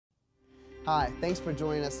Hi, thanks for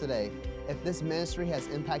joining us today. If this ministry has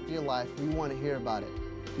impacted your life, we want to hear about it.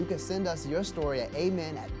 You can send us your story at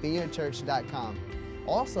amen@vineyardchurch.com.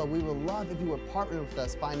 Also, we would love if you would partner with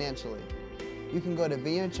us financially. You can go to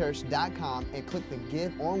vineyardchurch.com and click the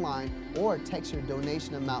Give online or text your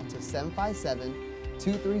donation amount to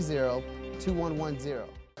 757-230-2110.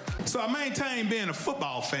 So I maintain being a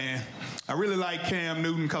football fan. I really like Cam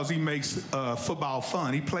Newton because he makes football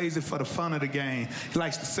fun. He plays it for the fun of the game. He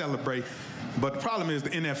likes to celebrate. But the problem is the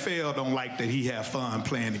NFL don't like that he have fun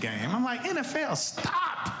playing the game. I'm like, NFL,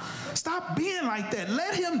 stop. Stop being like that.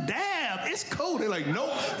 Let him dab. It's cool. They're like, nope,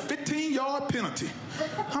 15-yard penalty.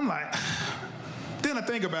 I'm like, then I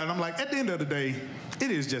think about it. I'm like, at the end of the day,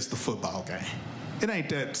 it is just a football game. It ain't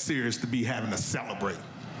that serious to be having to celebrate.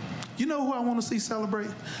 You know who I want to see celebrate?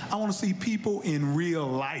 I want to see people in real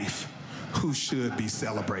life who should be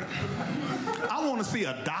celebrating. I want to see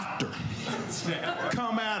a doctor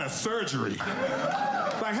come out of surgery.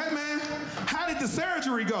 Like, hey man, how did the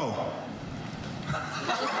surgery go?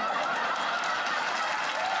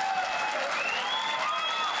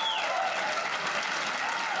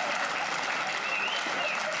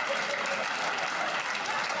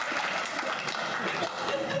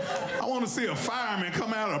 I want to see a fireman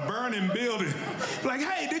come out of a burning building. Like,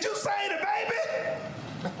 hey, did you save the baby?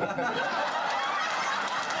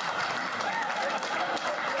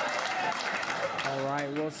 All right,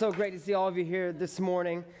 well, it's so great to see all of you here this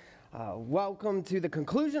morning. Welcome to the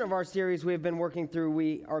conclusion of our series we have been working through.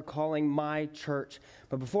 We are calling My Church.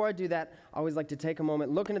 But before I do that, I always like to take a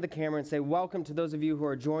moment, look into the camera, and say welcome to those of you who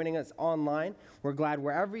are joining us online. We're glad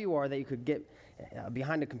wherever you are that you could get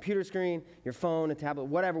behind a computer screen, your phone, a tablet,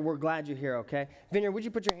 whatever. We're glad you're here, okay? Vineyard, would you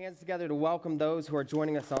put your hands together to welcome those who are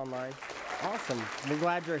joining us online? Awesome. We're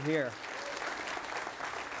glad you're here.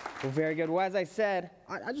 Well, very good. Well, as I said,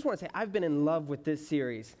 I just want to say I've been in love with this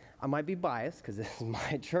series. I might be biased because this is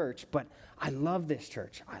my church, but I love this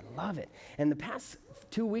church. I love it. And the past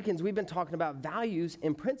 2 weekends, we've been talking about values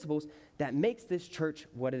and principles that makes this church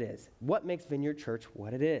what it is. What makes Vineyard Church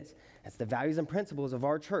what it is? That's the values and principles of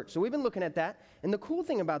our church. So we've been looking at that. And the cool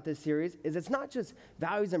thing about this series is it's not just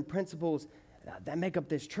values and principles that make up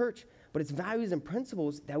this church, but it's values and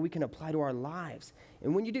principles that we can apply to our lives.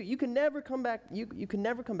 And when you do, you can never come back. You can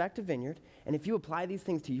never come back to Vineyard. And if you apply these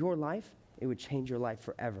things to your life, it would change your life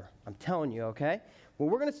forever. I'm telling you, okay? Well,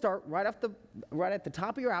 we're going to start right at the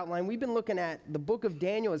top of your outline. We've been looking at the book of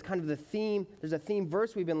Daniel as kind of the theme. There's a theme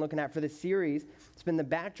verse we've been looking at for this series. It's been the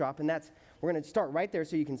backdrop, and we're going to start right there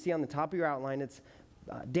so you can see on the top of your outline. It's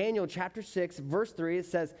Daniel chapter 6, verse 3. It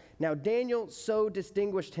says, "Now Daniel so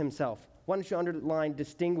distinguished himself." Why don't you underline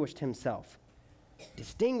distinguished himself?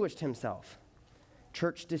 Distinguished himself.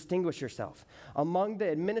 Church, distinguish yourself. Among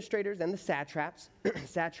the administrators and the satraps,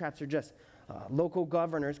 satraps are just local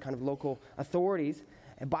governors, kind of local authorities,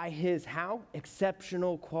 and by his, how?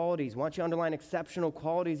 Exceptional qualities. Why don't you underline exceptional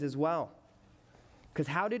qualities as well? Because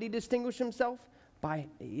how did he distinguish himself?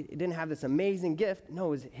 He didn't have this amazing gift. No,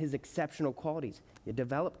 it was his exceptional qualities. He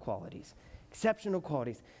developed qualities. Exceptional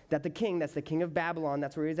qualities that the king, that's the king of Babylon,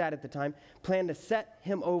 that's where he was at the time, planned to set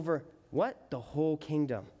him over what? The whole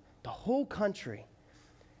kingdom, the whole country.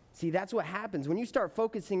 See, that's what happens. When you start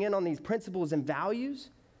focusing in on these principles and values,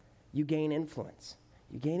 you gain influence.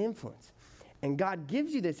 You gain influence. And God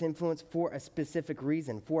gives you this influence for a specific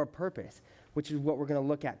reason, for a purpose, which is what we're going to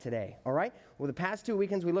look at today, all right? Well, the past 2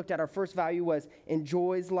 weekends, we looked at our first value was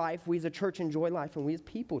enjoys life. We as a church enjoy life, and we as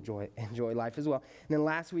people enjoy life as well. And then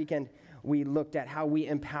last weekend, we looked at how we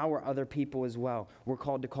empower other people as well. We're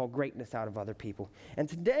called to call greatness out of other people. And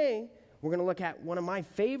today, we're going to look at one of my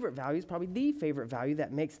favorite values, probably the favorite value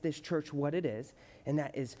that makes this church what it is, and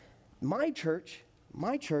that is my church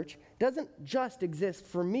doesn't just exist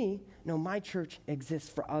for me. No, my church exists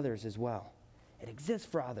for others as well. It exists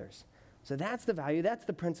for others. So that's the value, that's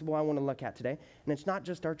the principle I want to look at today. And it's not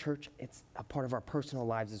just our church, it's a part of our personal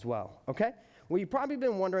lives as well, okay? Well, you've probably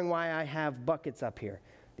been wondering why I have buckets up here.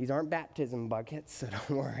 These aren't baptism buckets, so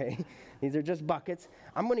don't worry. These are just buckets.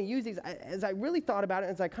 I'm going to use these. As I really thought about it,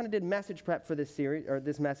 as I kind of did message prep for this series, or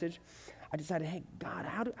this message, I decided, hey, God,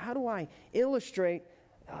 how do I illustrate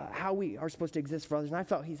how we are supposed to exist for others? And I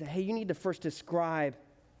felt, he said, hey, you need to first describe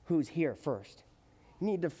who's here first. You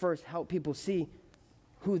need to first help people see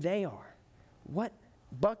who they are. What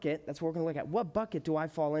bucket, that's what we're going to look at, what bucket do I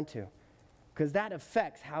fall into? Because that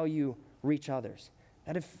affects how you reach others.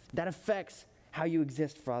 That affects how you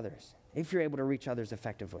exist for others, if you're able to reach others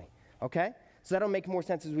effectively, okay? So that'll make more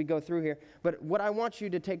sense as we go through here. But what I want you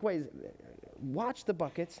to take away is watch the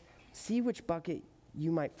buckets, see which bucket you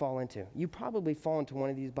might fall into. You probably fall into one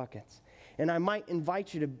of these buckets. And I might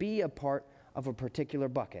invite you to be a part of a particular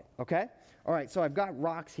bucket, okay? All right, so I've got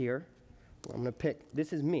rocks here. I'm going to pick.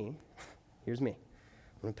 This is me. Here's me.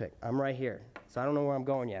 I'm going to pick. I'm right here. So I don't know where I'm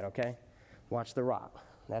going yet, okay? Watch the rock.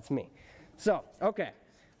 That's me. So, okay,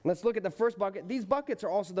 let's look at the first bucket. These buckets are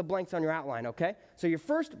also the blanks on your outline, okay? So your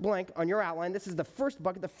first blank on your outline, this is the first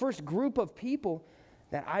bucket, the first group of people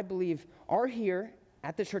that I believe are here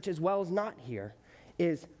at the church as well as not here,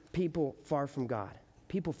 is people far from God.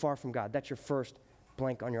 People far from God. That's your first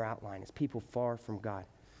blank on your outline, is people far from God.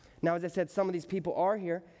 Now, as I said, some of these people are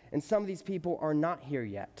here, and some of these people are not here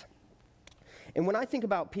yet. And when I think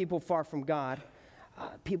about people far from God,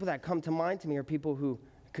 people that come to mind to me are people who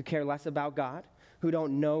could care less about God, who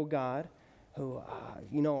don't know God, who,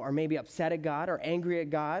 are maybe upset at God or angry at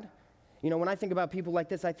God. When I think about people like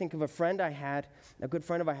this, I think of a friend I had, a good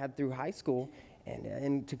friend I had through high school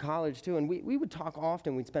and to college too. And we would talk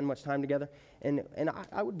often. We'd spend much time together. And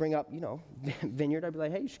I would bring up, Vineyard. I'd be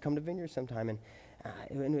like, hey, you should come to Vineyard sometime. And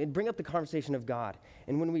it'd bring up the conversation of God.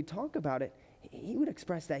 And when we talk about it, he would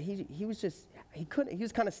express that he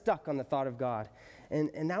was kind of stuck on the thought of God.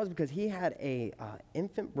 And that was because he had a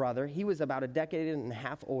infant brother. He was about a decade and a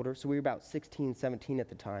half older, so we were about 16, 17 at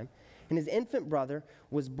the time. And his infant brother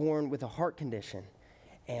was born with a heart condition,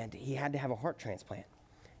 and he had to have a heart transplant.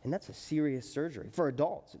 And that's a serious surgery for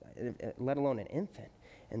adults, let alone an infant.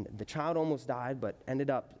 And the child almost died, but ended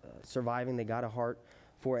up surviving. They got a heart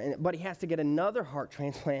for it. But he has to get another heart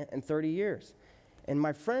transplant in 30 years. And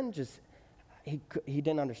my friend he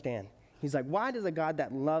didn't understand. He's like, why does a God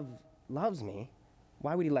that loves me,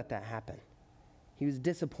 why would he let that happen? He was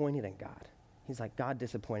disappointed in God. He's like, God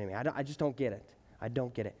disappointed me. I just don't get it. I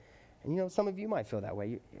don't get it. And some of you might feel that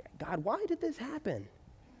way. God, why did this happen?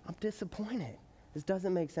 I'm disappointed. This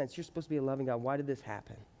doesn't make sense. You're supposed to be a loving God. Why did this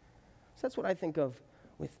happen? So that's what I think of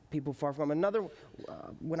with people far from. Another,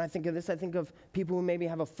 when I think of this, I think of people who maybe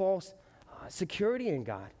have a false security in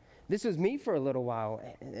God. This was me for a little while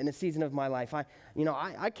in a season of my life.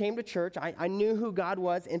 I came to church. I knew who God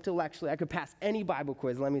was intellectually. I could pass any Bible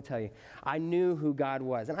quiz, let me tell you. I knew who God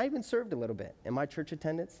was. And I even served a little bit. In my church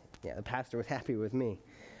attendance, the pastor was happy with me.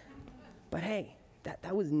 But hey,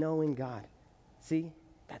 that was knowing God. See?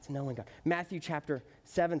 That's knowing God. Matthew chapter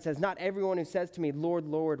 7 says, not everyone who says to me, Lord,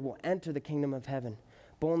 Lord, will enter the kingdom of heaven,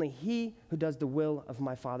 but only he who does the will of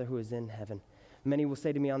my Father who is in heaven. Many will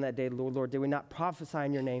say to me on that day, Lord, Lord, did we not prophesy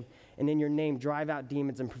in your name, and in your name drive out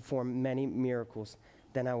demons and perform many miracles?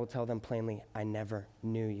 Then I will tell them plainly, I never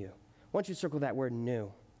knew you. Why don't you circle that word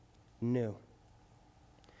knew? Knew.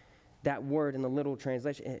 That word in the literal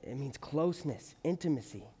translation, it means closeness,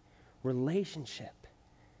 intimacy, relationship.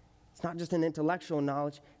 It's not just an intellectual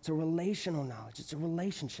knowledge, it's a relational knowledge. It's a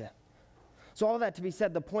relationship. So all that to be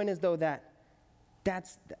said, the point is, though,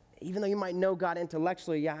 even though you might know God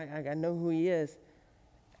intellectually, I know who he is,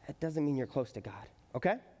 it doesn't mean you're close to God,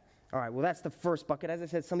 okay? All right, well, that's the first bucket. As I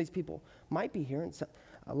said, some of these people might be here, and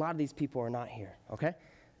a lot of these people are not here, okay?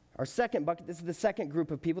 Our second bucket, this is the second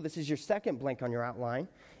group of people. This is your second blank on your outline,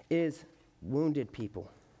 is wounded people.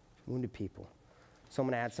 Wounded people. So I'm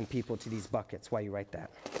going to add some people to these buckets while you write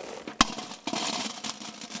that.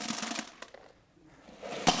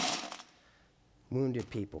 Wounded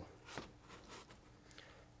people.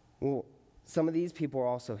 Well, some of these people are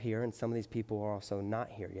also here, and some of these people are also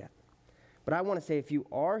not here yet. But I want to say, if you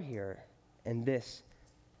are here and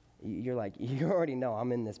you're like, you already know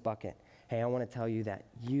I'm in this bucket. Hey, I want to tell you that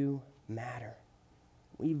you matter.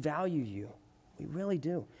 We value you. We really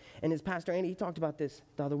do. And as Pastor Andy, he talked about this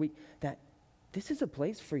the other week, that this is a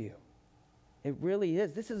place for you. It really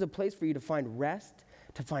is. This is a place for you to find rest,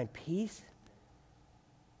 to find peace,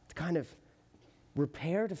 to kind of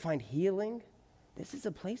repair, to find healing. This is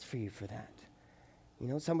a place for you for that.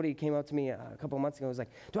 Somebody came up to me a couple of months ago and was like,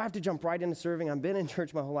 do I have to jump right into serving? I've been in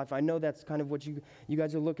church my whole life. I know that's kind of what you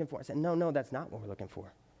guys are looking for. I said, no, that's not what we're looking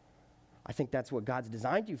for. I think that's what God's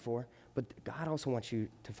designed you for, but God also wants you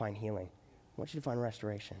to find healing. He wants you to find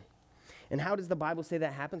restoration. And how does the Bible say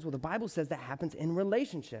that happens? Well, the Bible says that happens in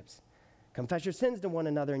relationships. Confess your sins to one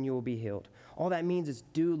another and you will be healed. All that means is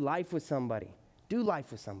do life with somebody. Do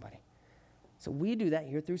life with somebody. So we do that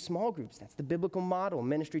here through small groups. That's the biblical model.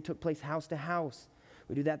 Ministry took place house to house.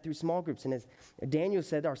 We do that through small groups. And as Daniel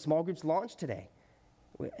said, our small groups launched today.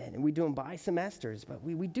 And we do them by semesters. But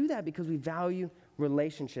we do that because we value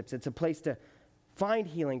relationships. It's a place to find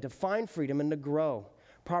healing, to find freedom, and to grow.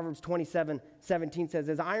 Proverbs 27:17 says,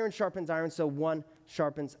 as iron sharpens iron, so one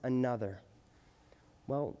sharpens another.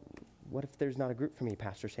 Well, what if there's not a group for me,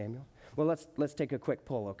 Pastor Samuel? Well, let's take a quick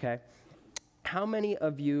poll, okay? How many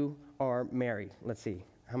of you are married? Let's see.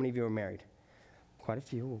 How many of you are married? Quite a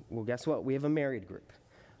few. Well, guess what? We have a married group.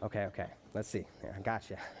 Okay. Let's see. Yeah, I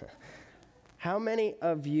gotcha. How many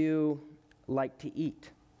of you like to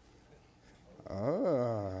eat?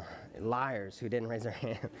 Oh, liars who didn't raise their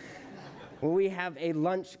hand. Well, we have a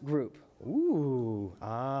lunch group. Ooh,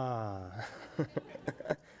 All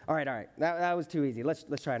right. That was too easy. Let's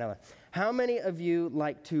try another. How many of you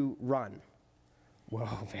like to run?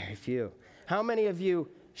 Whoa, very few. How many of you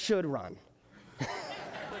should run?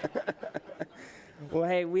 Well,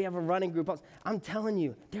 hey, we have a running group. I'm telling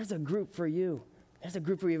you, there's a group for you. There's a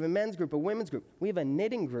group for you. We have a men's group, a women's group. We have a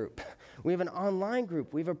knitting group. We have an online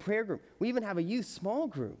group. We have a prayer group. We even have a youth small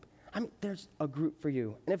group. I mean, there's a group for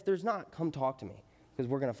you. And if there's not, come talk to me, because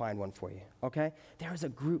we're going to find one for you, okay? There is a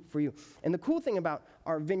group for you. And the cool thing about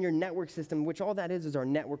our Vineyard network system, which all that is our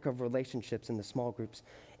network of relationships in the small groups,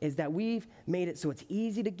 is that we've made it so it's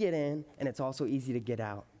easy to get in, and it's also easy to get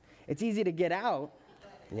out. It's easy to get out.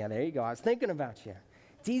 Yeah, there you go. I was thinking about you.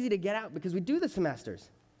 It's easy to get out because we do the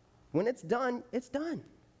semesters. When it's done, it's done.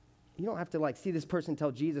 You don't have to see this person till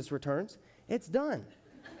Jesus returns. It's done.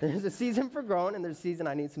 There's a season for growing, and there's a season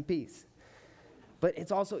I need some peace. But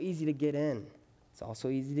it's also easy to get in.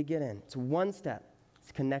 It's one step.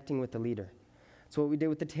 It's connecting with the leader. It's what we did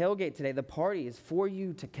with the tailgate today. The party is for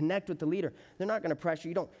you to connect with the leader. They're not going to pressure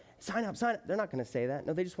you. Don't sign up. They're not going to say that.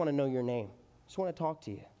 No, they just want to know your name. Just want to talk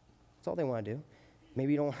to you. That's all they want to do.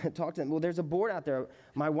 Maybe you don't want to talk to them. Well, there's a board out there.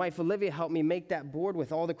 My wife, Olivia, helped me make that board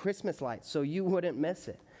with all the Christmas lights so you wouldn't miss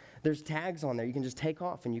it. There's tags on there. You can just take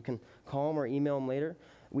off, and you can call them or email them later.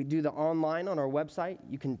 We do the online on our website.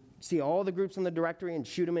 You can see all the groups on the directory and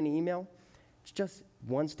shoot them an email. It's just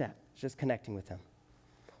one step. It's just connecting with them.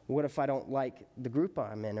 What if I don't like the group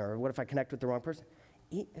I'm in, or what if I connect with the wrong person?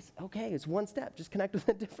 It's okay. It's one step. Just connect with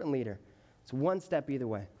a different leader. It's one step either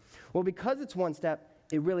way. Well, because it's one step,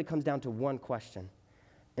 it really comes down to one question.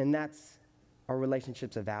 And that's, are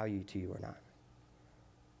relationships of value to you or not?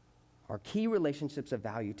 Are key relationships of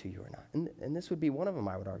value to you or not? And this would be one of them,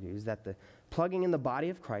 I would argue, is that the plugging in the body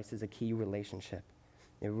of Christ is a key relationship.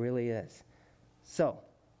 It really is. So,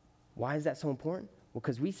 why is that so important? Well,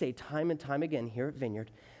 because we say time and time again here at Vineyard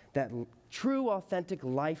that true, authentic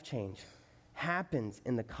life change happens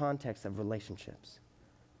in the context of relationships.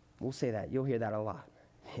 We'll say that. You'll hear that a lot.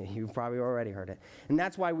 You've probably already heard it. And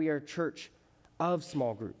that's why we are a church of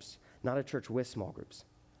small groups, not a church with small groups.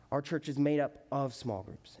 Our church is made up of small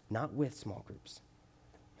groups, not with small groups.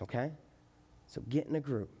 Okay? So get in a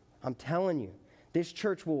group. I'm telling you, this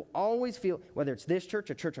church will always feel, whether it's this church,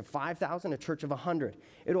 a church of 5,000, a church of 100,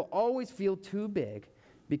 it'll always feel too big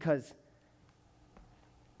because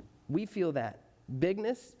we feel that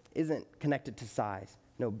bigness isn't connected to size.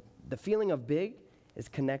 No, the feeling of big is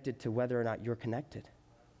connected to whether or not you're connected.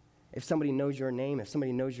 If somebody knows your name, if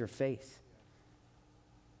somebody knows your face.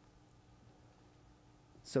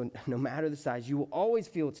 So no matter the size, you will always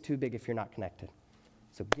feel it's too big if you're not connected.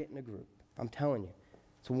 So get in a group. I'm telling you.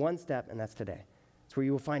 It's one step, and that's today. It's where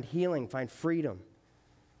you will find healing, find freedom,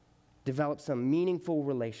 develop some meaningful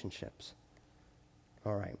relationships.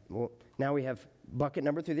 All right. Well, now we have bucket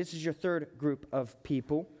number 3. This is your third group of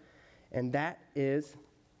people, and that is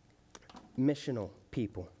missional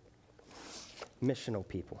people. Missional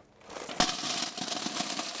people.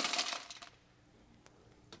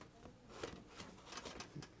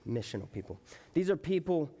 Missional people. These are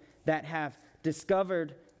people that have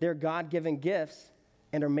discovered their God-given gifts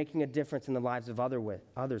and are making a difference in the lives of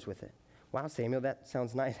others with it. Wow, Samuel, that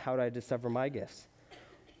sounds nice. How do I discover my gifts?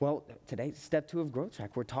 Well, today, step 2 of Growth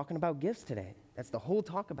Track, we're talking about gifts today. That's the whole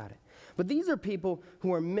talk about it. But these are people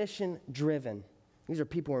who are mission-driven. These are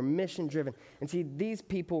people who are mission-driven. And see, these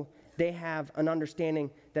people, they have an understanding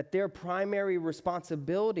that their primary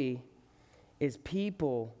responsibility is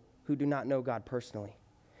people who do not know God personally.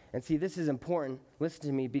 And see, this is important, listen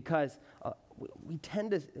to me, because we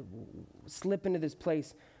tend to slip into this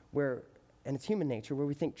place where, and it's human nature, where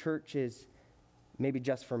we think church is maybe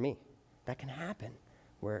just for me. That can happen,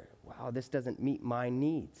 where, wow, this doesn't meet my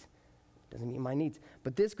needs.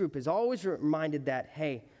 But this group is always reminded that,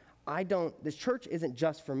 hey, this church isn't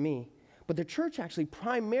just for me, but the church actually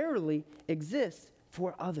primarily exists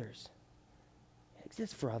for others. It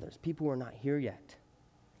exists for others, people who are not here yet.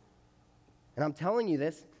 And I'm telling you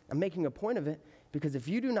this, I'm making a point of it, because if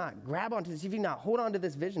you do not grab onto this, if you do not hold on to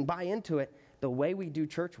this vision, buy into it, the way we do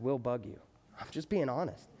church will bug you. I'm just being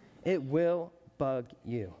honest. It will bug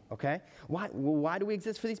you, okay? Why? Well, why do we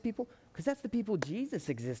exist for these people? Because that's the people Jesus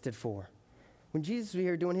existed for. When Jesus was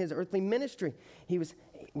here doing his earthly ministry,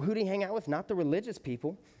 who did he hang out with? Not the religious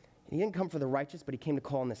people. He didn't come for the righteous, but he came to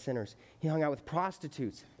call on the sinners. He hung out with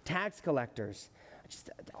prostitutes, tax collectors, just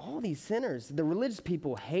all these sinners. The religious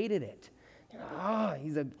people hated it.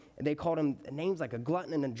 They called him names like a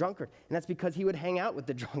glutton and a drunkard. And that's because he would hang out with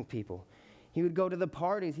the drunk people. He would go to the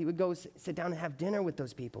parties. He would go sit down and have dinner with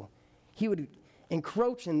those people. He would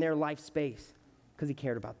encroach in their life space because he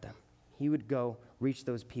cared about them. He would go reach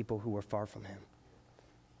those people who were far from him.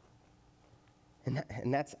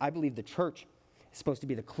 And that's, I believe, the church is supposed to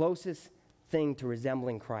be the closest thing to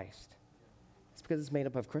resembling Christ. It's because it's made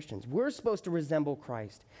up of Christians. We're supposed to resemble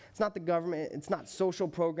Christ. It's not the government. It's not social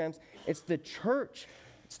programs. It's the church.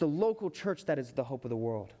 It's the local church that is the hope of the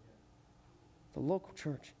world. The local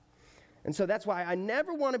church. And so that's why I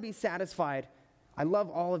never want to be satisfied. I love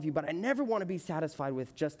all of you, but I never want to be satisfied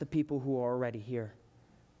with just the people who are already here.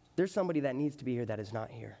 There's somebody that needs to be here that is not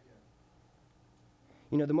here.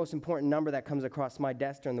 You know, the most important number that comes across my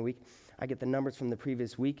desk during the week, I get the numbers from the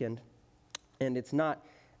previous weekend, and it's not,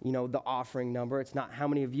 you know, the offering number. It's not how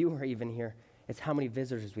many of you are even here. It's how many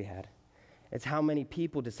visitors we had. It's how many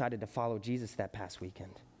people decided to follow Jesus that past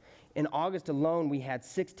weekend. In August alone, we had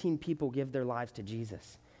 16 people give their lives to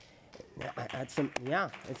Jesus.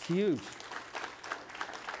 It's huge.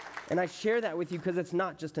 And I share that with you because it's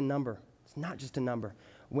not just a number. It's not just a number.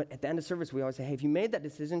 At the end of service, we always say, hey, if you made that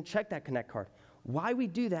decision, check that Connect card. Why we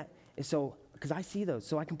do that is because I see those,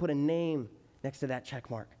 so I can put a name next to that check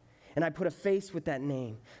mark. And I put a face with that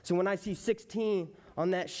name. So when I see 16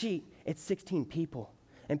 on that sheet, it's 16 people.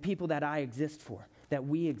 And people that I exist for, that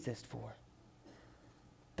we exist for.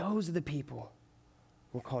 Those are the people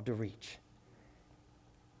we're called to reach.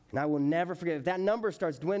 And I will never forget, if that number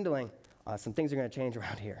starts dwindling, some things are going to change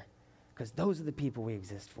around here. Because those are the people we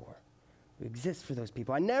exist for. We exist for those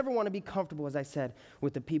people. I never want to be comfortable, as I said,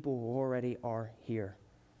 with the people who already are here.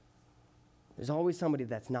 There's always somebody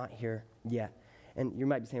that's not here yet. And you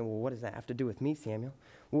might be saying, well, what does that have to do with me, Samuel?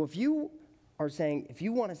 Well, if you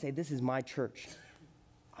want to say, this is my church,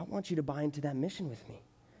 I want you to buy into that mission with me.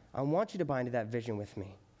 I want you to buy into that vision with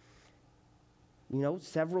me. You know,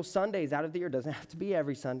 several Sundays out of the year, doesn't have to be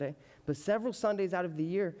every Sunday, but several Sundays out of the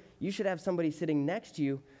year, you should have somebody sitting next to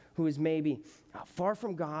you who is maybe far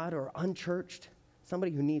from God or unchurched,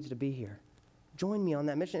 somebody who needs to be here. Join me on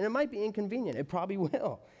that mission. And it might be inconvenient. It probably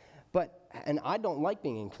will. And I don't like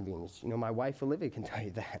being inconvenienced. You know, my wife, Olivia, can tell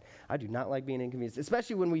you that. I do not like being inconvenienced,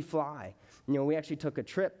 especially when we fly. You know, we actually took a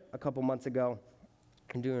trip a couple months ago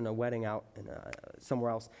and doing a wedding out in,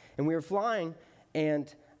 somewhere else. And we were flying,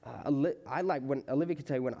 and Olivia could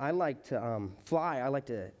tell you, when I like to fly, I like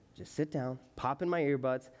to just sit down, pop in my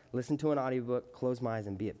earbuds, listen to an audiobook, close my eyes,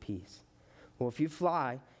 and be at peace. Well, if you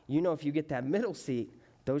fly, you know if you get that middle seat,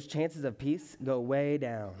 those chances of peace go way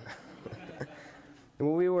down. And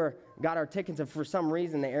when we got our tickets, and for some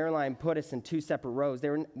reason the airline put us in two separate rows. They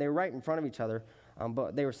were right in front of each other,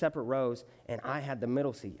 but they were separate rows, and I had the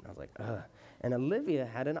middle seat. And I was like, ugh. And Olivia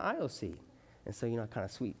had an aisle seat. And so, you know, kind of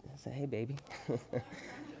sweet. I said, hey, baby.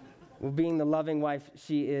 Well, being the loving wife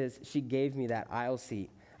she is, she gave me that aisle seat.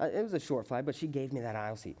 It was a short flight, but she gave me that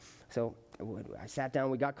aisle seat. So I sat down,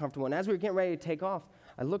 we got comfortable, and as we were getting ready to take off,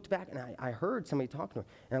 I looked back, and I heard somebody talking to her.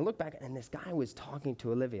 And I looked back, and this guy was talking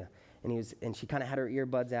to Olivia, and she kind of had her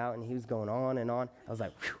earbuds out, and he was going on and on. I was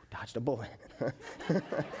like, whew, dodged a bullet.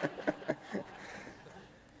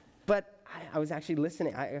 But I was actually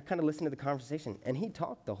listening. I kind of listened to the conversation, and he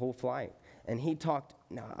talked the whole flight. And he talked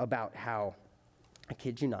about how, I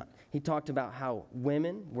kid you not, he talked about how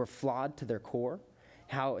women were flawed to their core,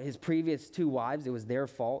 how his previous two wives, it was their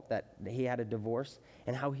fault that he had a divorce,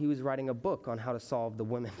 and how he was writing a book on how to solve the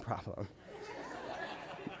women problem.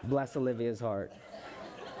 Bless Olivia's heart.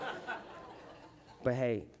 But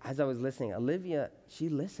hey, as I was listening, Olivia, she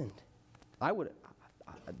listened.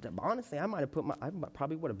 Honestly, I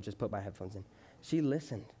probably would have just put my headphones in. She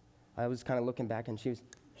listened. I was kind of looking back, and she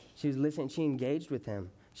was listening. She engaged with him.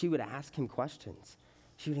 She would ask him questions.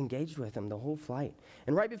 She would engage with him the whole flight.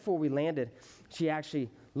 And right before we landed, she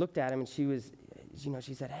actually looked at him, and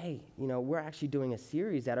she said, hey, you know, we're actually doing a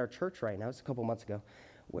series at our church right now. It's a couple months ago.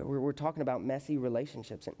 We're talking about messy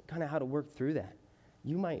relationships and kind of how to work through that.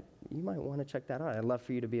 You might want to check that out. I'd love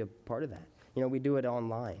for you to be a part of that. You know, we do it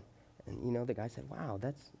online. And, you know, the guy said, wow,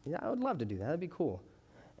 I would love to do that. That'd be cool.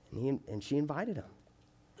 And she invited him.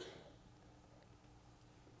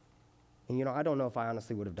 And, you know, I don't know if I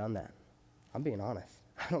honestly would have done that. I'm being honest.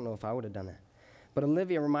 I don't know if I would have done that. But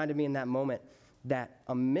Olivia reminded me in that moment that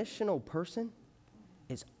a missional person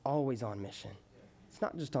is always on mission. It's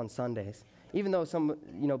not just on Sundays. Even though some,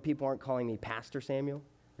 you know, people aren't calling me Pastor Samuel,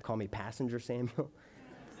 they call me Passenger Samuel.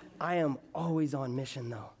 I am always on mission,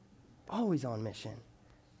 though. Always on mission.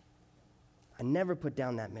 I never put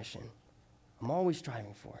down that mission. I'm always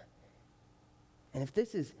striving for it. And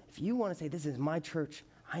if you want to say, this is my church,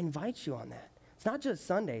 I invite you on that. It's not just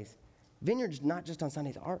Sundays. Vineyard's not just on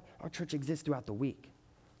Sundays. Our church exists throughout the week.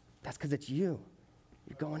 That's because it's you.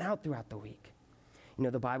 You're going out throughout the week. You know,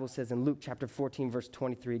 the Bible says in Luke chapter 14, verse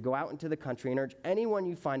 23, go out into the country and urge anyone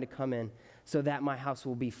you find to come in so that my house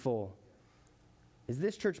will be full. Is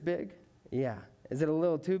this church big? Yeah. Is it a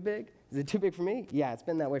little too big? Is it too big for me? Yeah, it's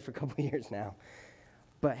been that way for a couple of years now.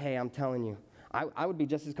 But hey, I'm telling you, I would be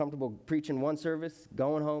just as comfortable preaching one service,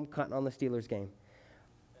 going home, cutting on the Steelers game.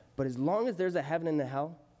 But as long as there's a heaven and a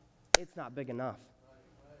hell, it's not big enough.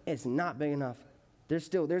 It's not big enough.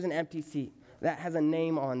 There's an empty seat that has a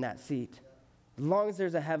name on that seat. As long as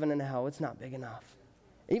there's a heaven and a hell, it's not big enough.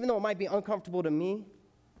 Even though it might be uncomfortable to me,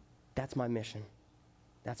 that's my mission.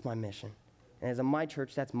 That's my mission. And as a my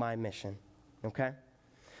church, that's my mission. Okay?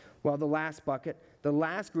 Well, the last bucket, the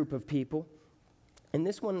last group of people, and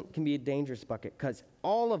this one can be a dangerous bucket because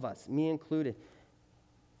all of us, me included,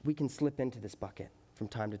 we can slip into this bucket from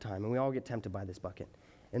time to time, and we all get tempted by this bucket.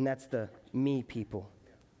 And that's the me people.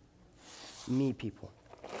 Me people.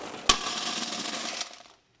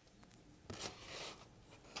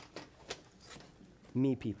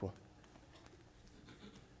 Me people.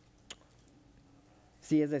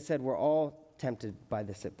 See, as I said, we're all tempted by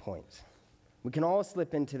this at points. We can all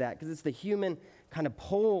slip into that because it's the human kind of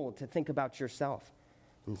pull to think about yourself.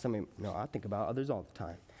 And some of you, no, I think about others all the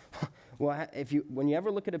time. Well, when you ever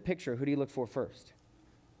look at a picture, who do you look for first?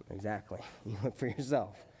 Exactly. You look for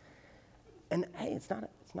yourself. And hey, it's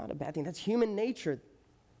not a bad thing. That's human nature.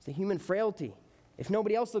 It's a human frailty. If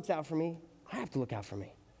nobody else looks out for me, I have to look out for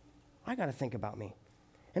me. I got to think about me.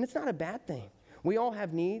 And it's not a bad thing. We all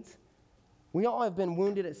have needs. We all have been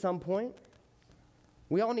wounded at some point.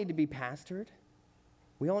 We all need to be pastored.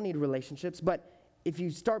 We all need relationships. But if you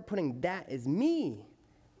start putting that as me,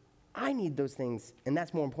 I need those things, and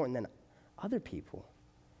that's more important than other people.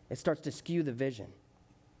 It starts to skew the vision.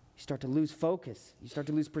 You start to lose focus. You start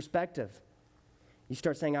to lose perspective. You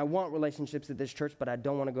start saying, I want relationships at this church, but I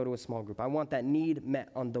don't want to go to a small group. I want that need met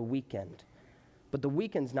on the weekend. But the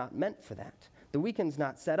weekend's not meant for that. The weekend's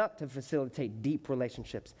not set up to facilitate deep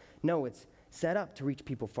relationships. No, it's set up to reach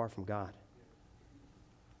people far from God.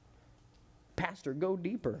 Pastor, go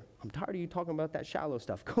deeper. I'm tired of you talking about that shallow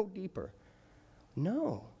stuff. Go deeper.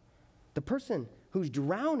 No. The person who's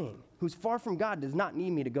drowning, who's far from God, does not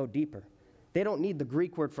need me to go deeper. They don't need the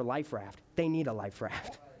Greek word for life raft. They need a life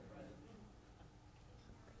raft.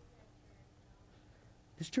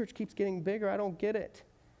 This church keeps getting bigger. I don't get it.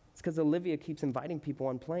 It's because Olivia keeps inviting people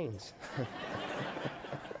on planes.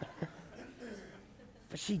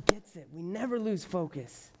 But she gets it. We never lose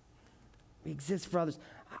focus. We exist for others.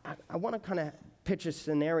 I want to kind of pitch a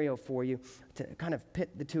scenario for you to kind of pit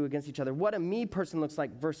the two against each other. What a me person looks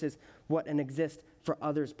like versus what an exist for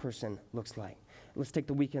others person looks like. Let's take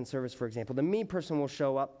the weekend service, for example. The me person will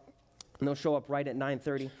show up, and they'll show up right at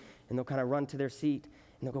 9:30, and they'll kind of run to their seat,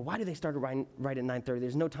 and they'll go, why do they start right at 9:30?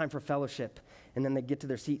 There's no time for fellowship. And then they get to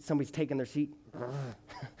their seat. Somebody's taking their seat.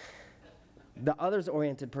 The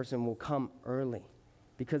others-oriented person will come early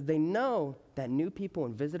because they know that new people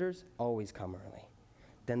and visitors always come early.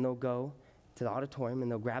 Then they'll go to the auditorium, and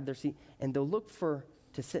they'll grab their seat, and they'll look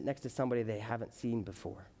to sit next to somebody they haven't seen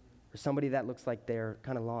before, or somebody that looks like they're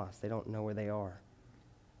kind of lost. They don't know where they are.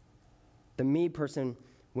 The me person,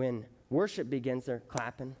 when worship begins, they're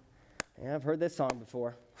clapping. Yeah, I've heard this song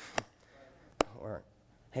before. Or,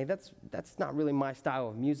 hey, that's not really my style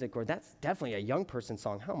of music, or that's definitely a young person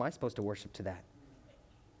song. How am I supposed to worship to that?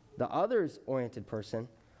 The others-oriented person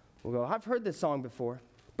will go, I've heard this song before,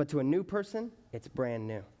 but to a new person, it's brand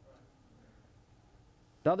new.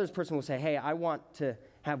 The others person will say, hey, I want to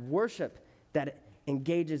have worship that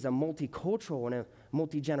engages a multicultural and a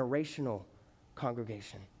multi-generational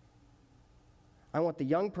congregation. I want the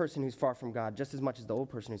young person who's far from God just as much as the old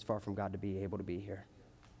person who's far from God to be able to be here.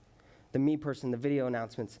 The me person, the video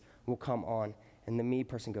announcements will come on, and the me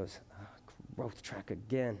person goes, growth track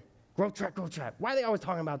again. Growth track, growth track. Why are they always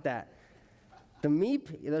talking about that? The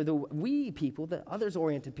we people, the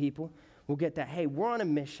others-oriented people will get that, hey, we're on a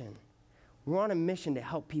mission. We're on a mission to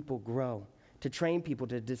help people grow, to train people,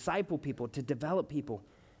 to disciple people, to develop people,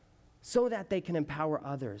 so that they can empower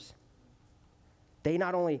others. They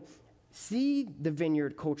not only see the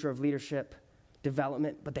vineyard culture of leadership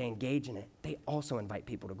development, but they engage in it. They also invite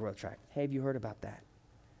people to Growth Track. Hey, have you heard about that?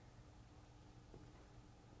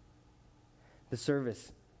 The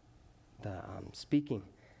service, the speaking,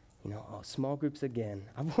 small groups again.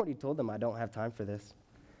 I've already told them I don't have time for this.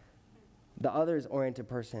 The others-oriented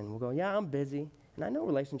person will go, yeah, I'm busy, and I know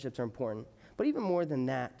relationships are important, but even more than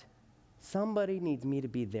that, somebody needs me to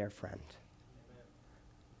be their friend.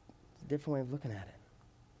 It's a different way of looking at it.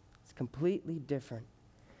 It's completely different.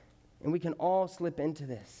 And we can all slip into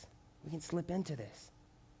this. We can slip into this.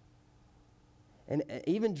 And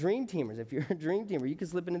even dream teamers, if you're a dream teamer, you can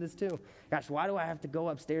slip into this too. Gosh, why do I have to go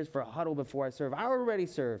upstairs for a huddle before I serve? I already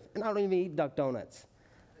serve, and I don't even eat duck donuts.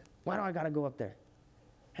 Why do I got to go up there?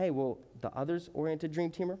 Hey, well, the others-oriented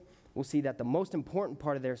dream teamer will see that the most important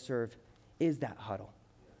part of their serve is that huddle,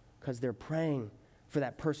 because they're praying for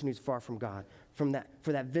that person who's far from God, for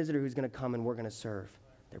that visitor who's going to come and we're going to serve.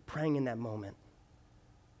 They're praying in that moment.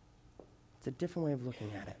 It's a different way of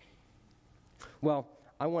looking at it. Well,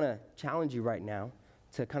 I want to challenge you right now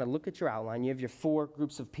to kind of look at your outline. You have your 4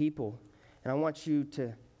 groups of people, and I want you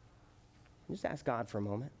to just ask God for a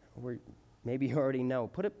moment. Or maybe you already know.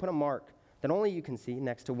 Put a mark that only you can see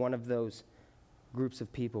next to one of those groups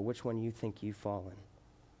of people, which one you think you fall in.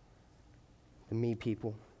 The me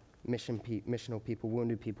people, missional people,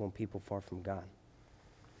 wounded people, and people far from God.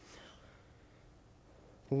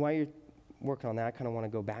 And while you're working on that, I kind of want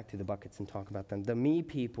to go back to the buckets and talk about them. The me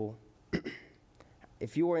people,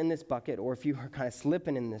 if you are in this bucket, or if you are kind of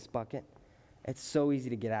slipping in this bucket, it's so easy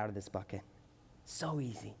to get out of this bucket. So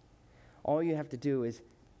easy. All you have to do is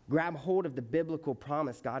grab hold of the biblical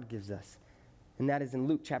promise God gives us. And that is in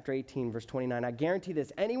Luke chapter 18, verse 29. I guarantee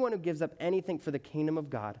this, anyone who gives up anything for the kingdom of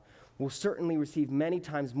God will certainly receive many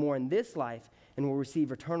times more in this life and will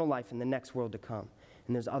receive eternal life in the next world to come.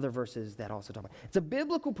 And there's other verses that also talk about it. It's a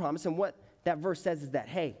biblical promise, and what that verse says is that,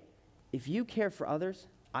 hey, if you care for others,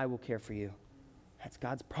 I will care for you. That's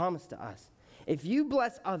God's promise to us. If you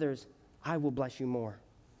bless others, I will bless you more.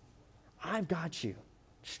 I've got you.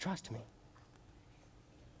 Just trust me.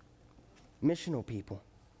 Missional people.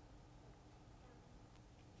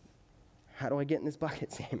 How do I get in this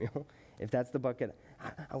bucket, Samuel? If that's the bucket,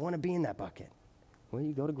 I want to be in that bucket. Well,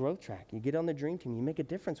 you go to Growth Track. You get on the dream team. You make a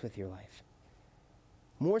difference with your life.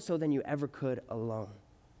 More so than you ever could alone.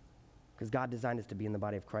 Because God designed us to be in the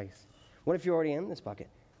body of Christ. What if you're already in this bucket?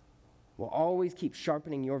 Well, always keep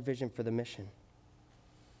sharpening your vision for the mission.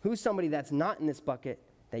 Who's somebody that's not in this bucket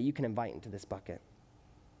that you can invite into this bucket?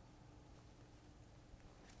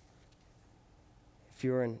 If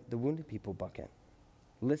you're in the wounded people bucket,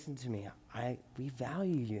 listen to me. We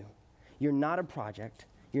value you. You're not a project.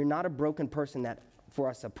 You're not a broken person that, for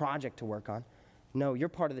us, a project to work on. No, you're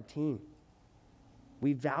part of the team.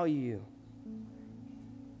 We value you.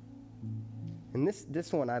 And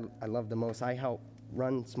this one I love the most. I help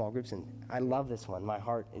run small groups, and I love this one. My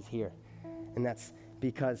heart is here. And that's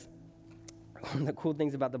because one of the cool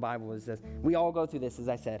things about the Bible is this. We all go through this, as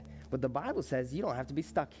I said. But the Bible says you don't have to be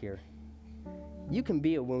stuck here. You can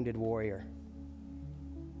be a wounded warrior.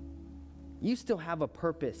 You still have a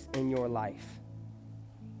purpose in your life.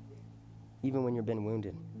 Even when you've been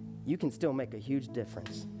wounded. You can still make a huge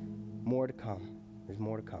difference. More to come. There's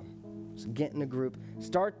more to come. So get in a group.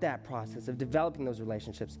 Start that process of developing those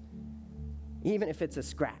relationships. Even if it's a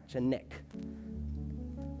scratch, a nick.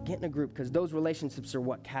 Get in a group, because those relationships are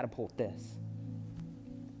what catapult this.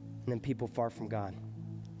 And then people far from God.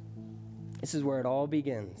 This is where it all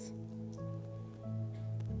begins.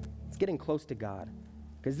 It's getting close to God,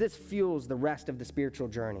 because this fuels the rest of the spiritual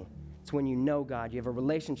journey. It's when you know God, you have a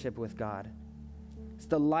relationship with God. It's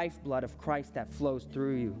the lifeblood of Christ that flows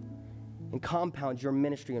through you and compounds your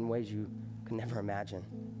ministry in ways you can never imagine.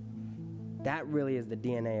 That really is the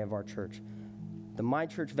DNA of our church. The My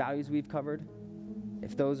Church values we've covered,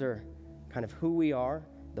 if those are kind of who we are,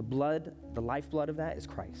 the lifeblood of that is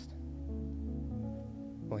Christ.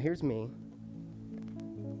 Well, here's me.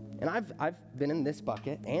 And I've been in this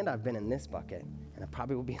bucket, and I've been in this bucket, and I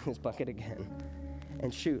probably will be in this bucket again.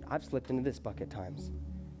 And shoot, I've slipped into this bucket times.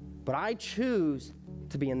 But I choose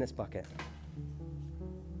to be in this bucket.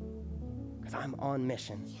 Because I'm on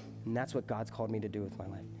mission, and that's what God's called me to do with my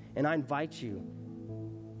life. And I invite you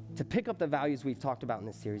to pick up the values we've talked about in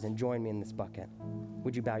this series and join me in this bucket.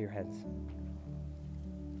 Would you bow your heads?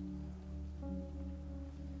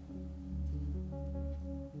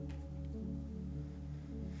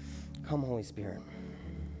 Come, Holy Spirit.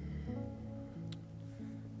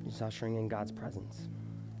 Just ushering in God's presence.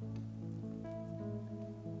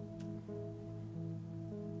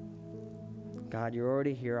 God, you're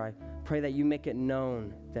already here. I pray that you make it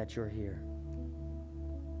known that you're here.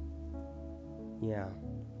 Yeah.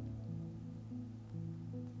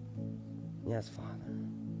 Yes, Father.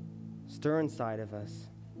 Stir inside of us.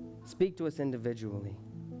 Speak to us individually.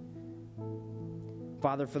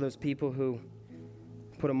 Father, for those people who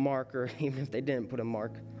put a mark, or even if they didn't put a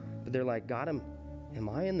mark, but they're like, God, am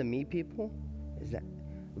I in the me people?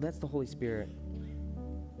 That's the Holy Spirit.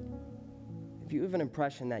 If you have an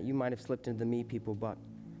impression that you might have slipped into the me people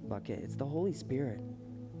bucket, it's the Holy Spirit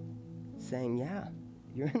saying, yeah,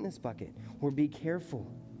 you're in this bucket. Or be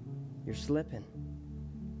careful. You're slipping.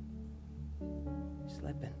 You're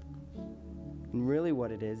slipping. And really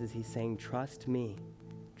what it is he's saying, trust me.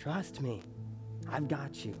 Trust me. I've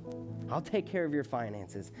got you. I'll take care of your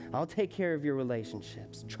finances. I'll take care of your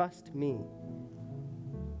relationships. Trust me.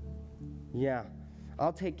 Yeah,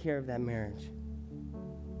 I'll take care of that marriage.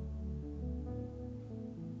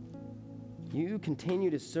 You continue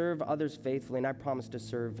to serve others faithfully, and I promise to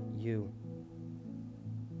serve you.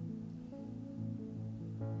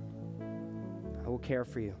 I will care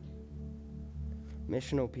for you.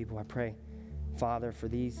 Missional people, I pray, Father, for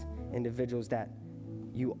these individuals that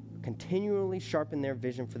you continually sharpen their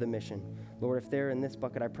vision for the mission. Lord, if they're in this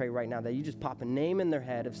bucket, I pray right now that you just pop a name in their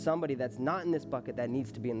head of somebody that's not in this bucket that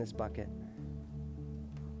needs to be in this bucket.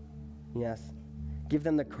 Yes. Give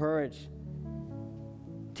them the courage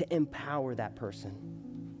to empower that person.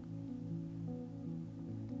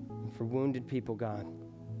 And for wounded people, God,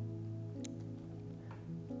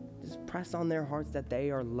 just press on their hearts that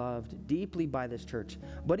they are loved deeply by this church,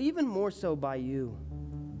 but even more so by you.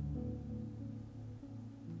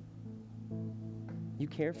 You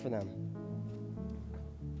care for them.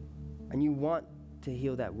 And you want to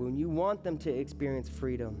heal that wound. You want them to experience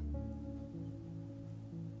freedom.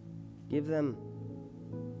 Give them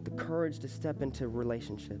the courage to step into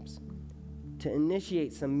relationships, to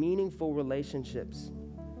initiate some meaningful relationships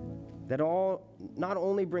that all not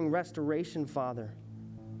only bring restoration, Father,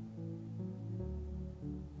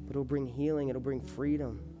 but it'll bring healing, it'll bring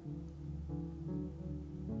freedom.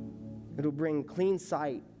 It'll bring clean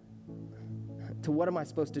sight to what am I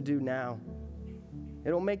supposed to do now.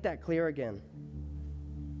 It'll make that clear again.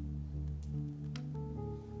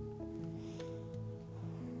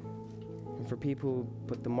 And for people who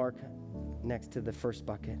put the mark next to the first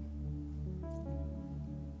bucket,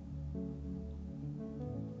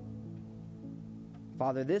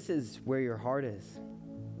 Father, this is where your heart is.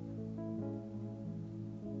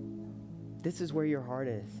 This is where your heart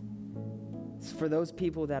is. It's for those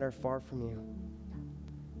people that are far from you.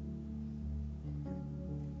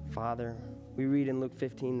 Father, we read in Luke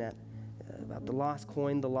 15 that about the lost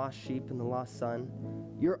coin, the lost sheep, and the lost son.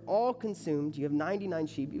 You're all consumed. You have 99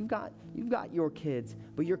 sheep. You've got your kids,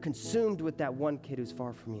 but you're consumed with that one kid who's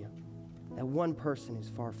far from you, that one person who's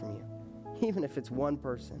far from you. Even if it's one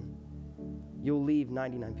person, you'll leave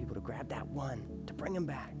 99 people to grab that one, to bring him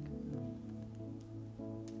back.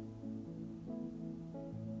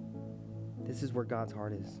 This is where God's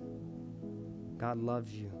heart is. God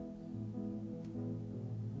loves you.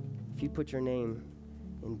 If you put your name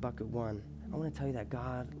in bucket 1, I want to tell you that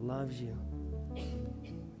God loves you.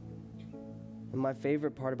 And my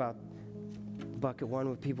favorite part about bucket 1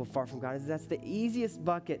 with people far from God is that's the easiest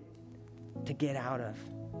bucket to get out of.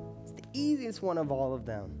 It's the easiest one of all of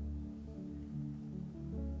them.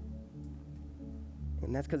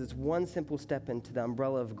 And that's because it's one simple step into the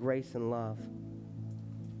umbrella of grace and love,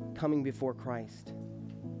 coming before Christ.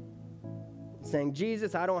 Saying,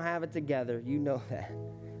 Jesus, I don't have it together. You know that.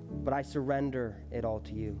 But I surrender it all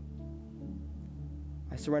to you.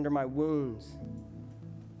 I surrender my wounds.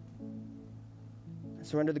 I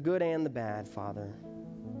surrender the good and the bad, Father.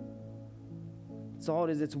 It's all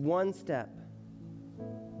it is. It's one step.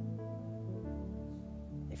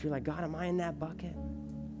 If you're like, God, am I in that bucket?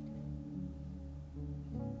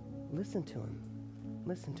 Listen to him.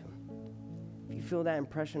 Listen to him. If you feel that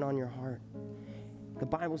impression on your heart, the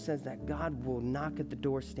Bible says that God will knock at the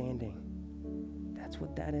door standing. That's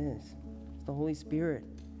what that is. It's the Holy Spirit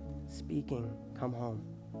speaking, come home.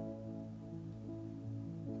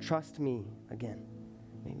 Trust me again.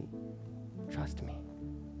 Maybe trust me.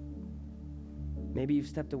 Maybe you've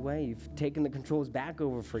stepped away. You've taken the controls back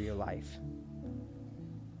over for your life.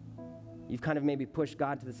 You've kind of maybe pushed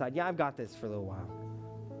God to the side. Yeah, I've got this for a little while.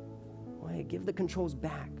 Wait, give the controls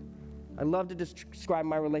back. I love to describe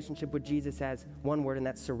my relationship with Jesus as one word, and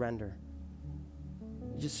that's surrender.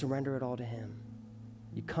 You just surrender it all to him.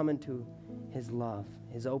 You come into his love,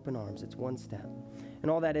 his open arms. It's one step.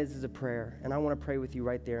 And all that is a prayer. And I want to pray with you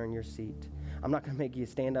right there in your seat. I'm not going to make you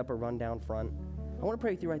stand up or run down front. I want to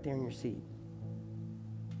pray with you right there in your seat.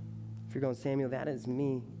 If you're going, Samuel, that is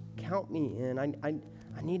me. Count me in. I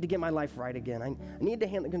need to get my life right again. I need to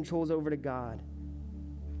hand the controls over to God.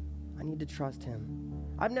 I need to trust him.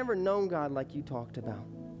 I've never known God like you talked about.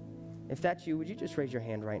 If that's you, would you just raise your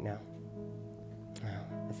hand right now?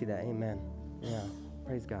 Oh, I see that. Amen. Yeah.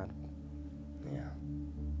 Praise God. Yeah.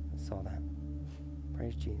 I saw that.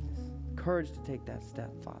 Praise Jesus. Courage to take that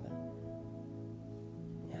step, Father.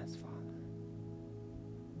 Yes, Father.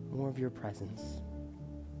 More of your presence.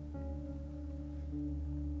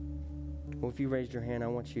 Well, if you raised your hand, I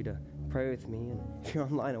want you to pray with me. And if you're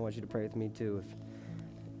online, I want you to pray with me too.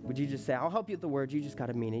 Would you just say, I'll help you with the words. You just got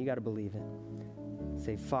to mean it. You got to believe it.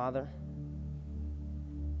 Say, Father,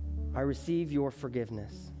 I receive your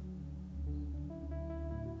forgiveness.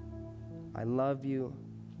 I love you.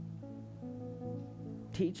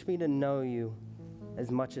 Teach me to know you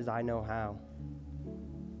as much as I know how.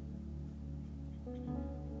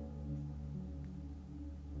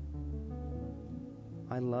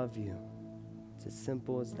 I love you. It's as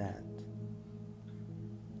simple as that.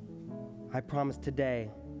 I promise today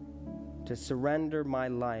to surrender my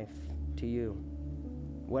life to you.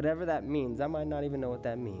 Whatever that means, I might not even know what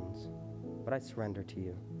that means, but I surrender to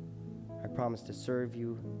you. I promise to serve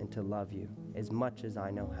you and to love you as much as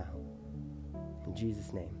I know how. In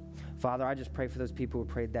Jesus' name. Father, I just pray for those people who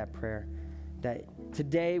prayed that prayer, that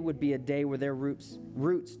today would be a day where their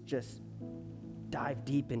roots just dive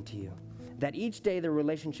deep into you. That each day their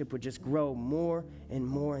relationship would just grow more and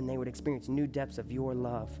more, and they would experience new depths of your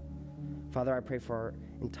love. Father, I pray for our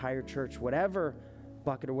entire church, whatever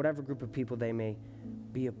bucket or whatever group of people they may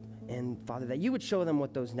be, and Father, that you would show them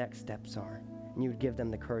what those next steps are, and you would give them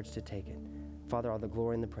the courage to take it. Father, all the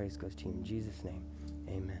glory and the praise goes to you. In Jesus' name,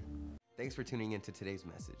 amen. Thanks for tuning in to today's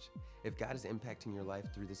message. If God is impacting your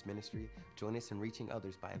life through this ministry, join us in reaching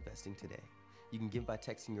others by investing today. You can give by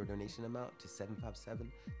texting your donation amount to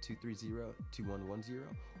 757-230-2110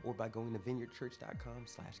 or by going to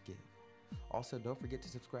vineyardchurch.com/give. Also, don't forget to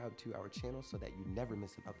subscribe to our channel so that you never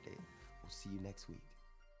miss an update. We'll see you next week.